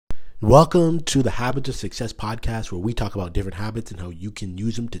Welcome to the Habits of Success podcast, where we talk about different habits and how you can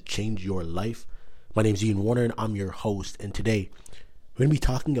use them to change your life. My name is Ian Warner, and I'm your host. And today, we're going to be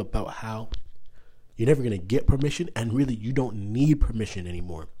talking about how you're never going to get permission, and really, you don't need permission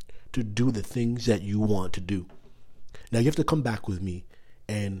anymore to do the things that you want to do. Now, you have to come back with me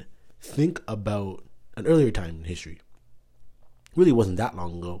and think about an earlier time in history. Really wasn't that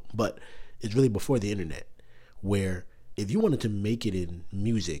long ago, but it's really before the internet, where if you wanted to make it in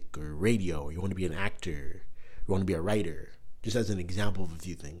music or radio, or you want to be an actor, you want to be a writer, just as an example of a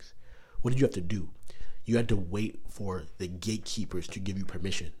few things, what did you have to do? You had to wait for the gatekeepers to give you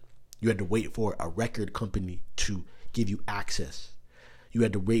permission. You had to wait for a record company to give you access. You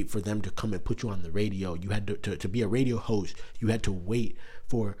had to wait for them to come and put you on the radio. You had to be a radio host. You had to wait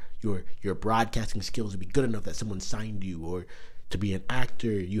for your broadcasting skills to be good enough that someone signed you, or to be an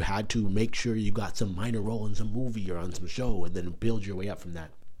actor, you had to make sure you got some minor role in some movie or on some show, and then build your way up from that.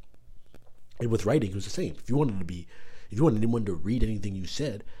 And with writing, it was the same. If you wanted anyone to read anything you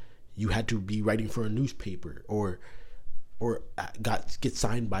said, you had to be writing for a newspaper or get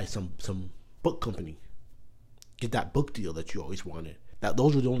signed by some book company, get that book deal that you always wanted.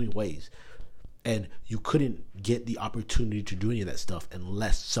 Those were the only ways, and you couldn't get the opportunity to do any of that stuff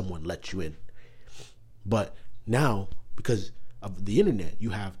unless someone let you in. But now, because of the internet, you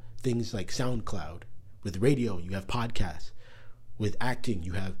have things like SoundCloud. With radio, you have podcasts. With acting,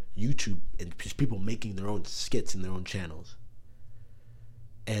 you have YouTube and just people making their own skits in their own channels.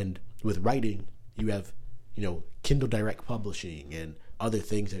 And with writing, you have, Kindle Direct Publishing and other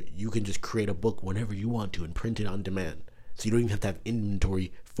things that you can just create a book whenever you want to and print it on demand. So you don't even have to have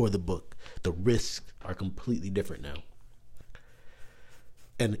inventory for the book. The risks are completely different now.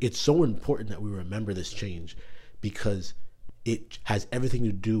 And it's so important that we remember this change, because it has everything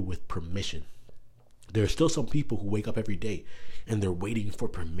to do with permission. There are still some people who wake up every day and they're waiting for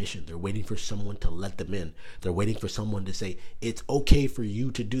permission. They're waiting for someone to let them in. They're waiting for someone to say, it's okay for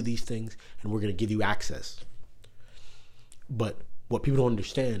you to do these things and we're going to give you access. But what people don't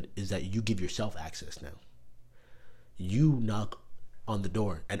understand is that you give yourself access now. You knock on the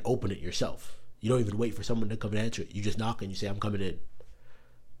door and open it yourself. You don't even wait for someone to come and answer it. You just knock and you say, I'm coming in.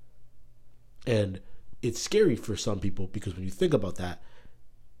 And it's scary for some people, because when you think about that,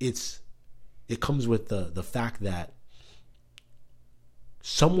 it comes with the fact that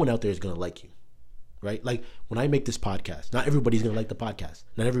someone out there is going to like you, right? Like when I make this podcast, not everybody's going to like the podcast.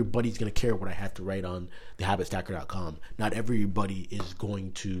 Not everybody's going to care what I have to write on thehabitstacker.com. Not everybody is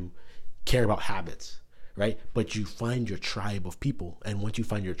going to care about habits, right? But you find your tribe of people, and once you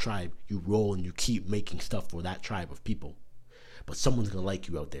find your tribe, you roll and you keep making stuff for that tribe of people. But someone's going to like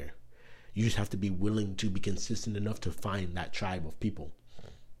you out there. You just have to be willing to be consistent enough to find that tribe of people.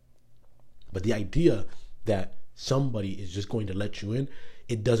 But the idea that somebody is just going to let you in,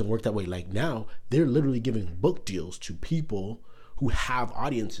 it doesn't work that way. Like now, they're literally giving book deals to people who have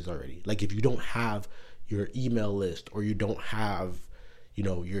audiences already. Like if you don't have your email list, or you don't have,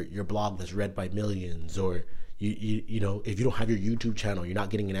 your blog that's read by millions, or if you don't have your YouTube channel, you're not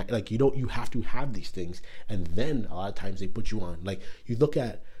getting you have to have these things. And then a lot of times they put you on. Like you look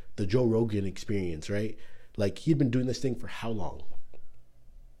at the Joe Rogan Experience, right? Like he'd been doing this thing for how long?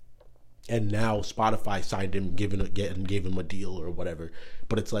 And now Spotify signed him, gave him a deal or whatever.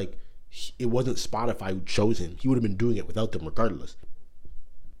 But it's like, it wasn't Spotify who chose him. He would have been doing it without them regardless.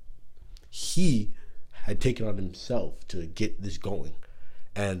 He had taken on himself to get this going.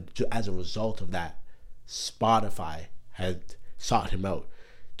 And as a result of that, Spotify had sought him out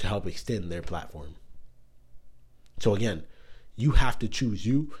to help extend their platform. So again, you have to choose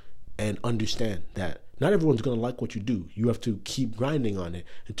you and understand that not everyone's going to like what you do. You have to keep grinding on it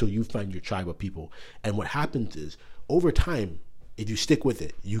until you find your tribe of people. And what happens is, over time, if you stick with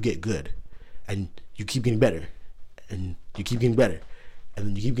it, you get good. And you keep getting better. And you keep getting better. And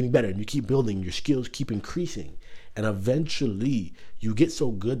then you keep getting better. And you keep building. Your skills keep increasing. And eventually, you get so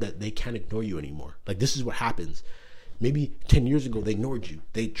good that they can't ignore you anymore. Like, this is what happens. Maybe 10 years ago, they ignored you.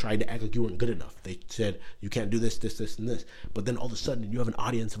 They tried to act like you weren't good enough. They said, you can't do this, this, this, and this. But then all of a sudden, you have an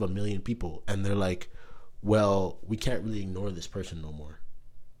audience of 1 million people. And they're like, well, we can't really ignore this person no more.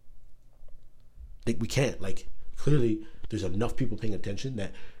 We can't. Like, clearly, there's enough people paying attention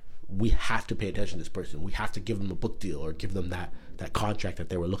that we have to pay attention to this person. We have to give them a book deal, or give them that contract that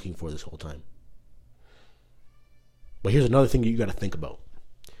they were looking for this whole time. But here's another thing that you got to think about.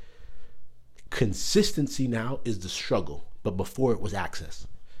 Consistency now is the struggle, but before it was access.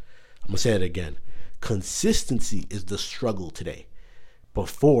 I'm going to say it again. Consistency is the struggle today.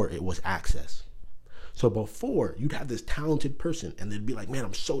 Before it was access. So before, you'd have this talented person and they'd be like, man,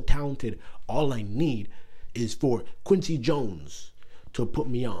 I'm so talented. All I need is for Quincy Jones to put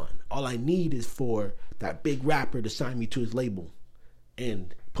me on. All I need is for that big rapper to sign me to his label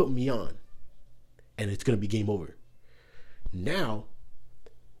and put me on, and it's going to be game over. Now,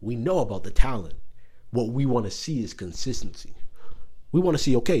 we know about the talent. What we want to see is consistency. We want to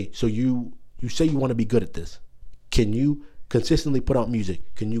see, okay, so you say you want to be good at this. Can you consistently put out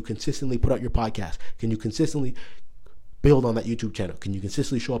music? Can you consistently put out your podcast? Can you consistently build on that YouTube channel? Can you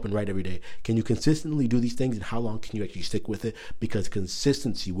consistently show up and write every day? Can you consistently do these things, and how long can you actually stick with it? Because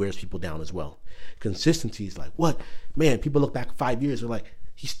consistency wears people down as well. Consistency is like, what? Man, people look back 5 years, they're like,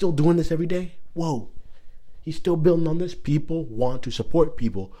 he's still doing this every day? Whoa. He's still building on this. People want to support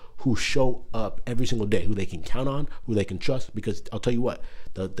people who show up every single day, who they can count on, who they can trust. Because I'll tell you what,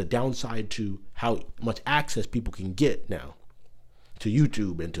 the downside to how much access people can get now to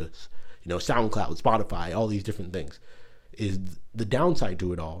YouTube and to SoundCloud, Spotify, all these different things, is the downside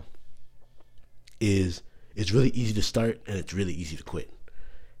to it all is it's really easy to start and it's really easy to quit.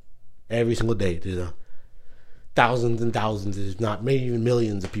 Every single day, there's thousands and thousands, if not maybe even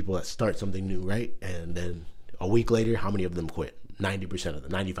millions of people that start something new, right? And then a week later, how many of them quit? 90% of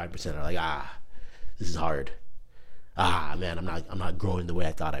them, 95% are like, this is hard. Man, I'm not growing the way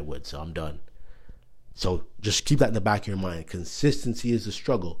I thought I would, so I'm done. So just keep that in the back of your mind. Consistency is a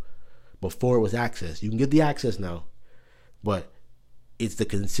struggle. Before it was access. You can get the access now, but it's the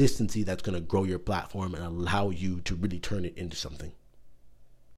consistency that's going to grow your platform and allow you to really turn it into something.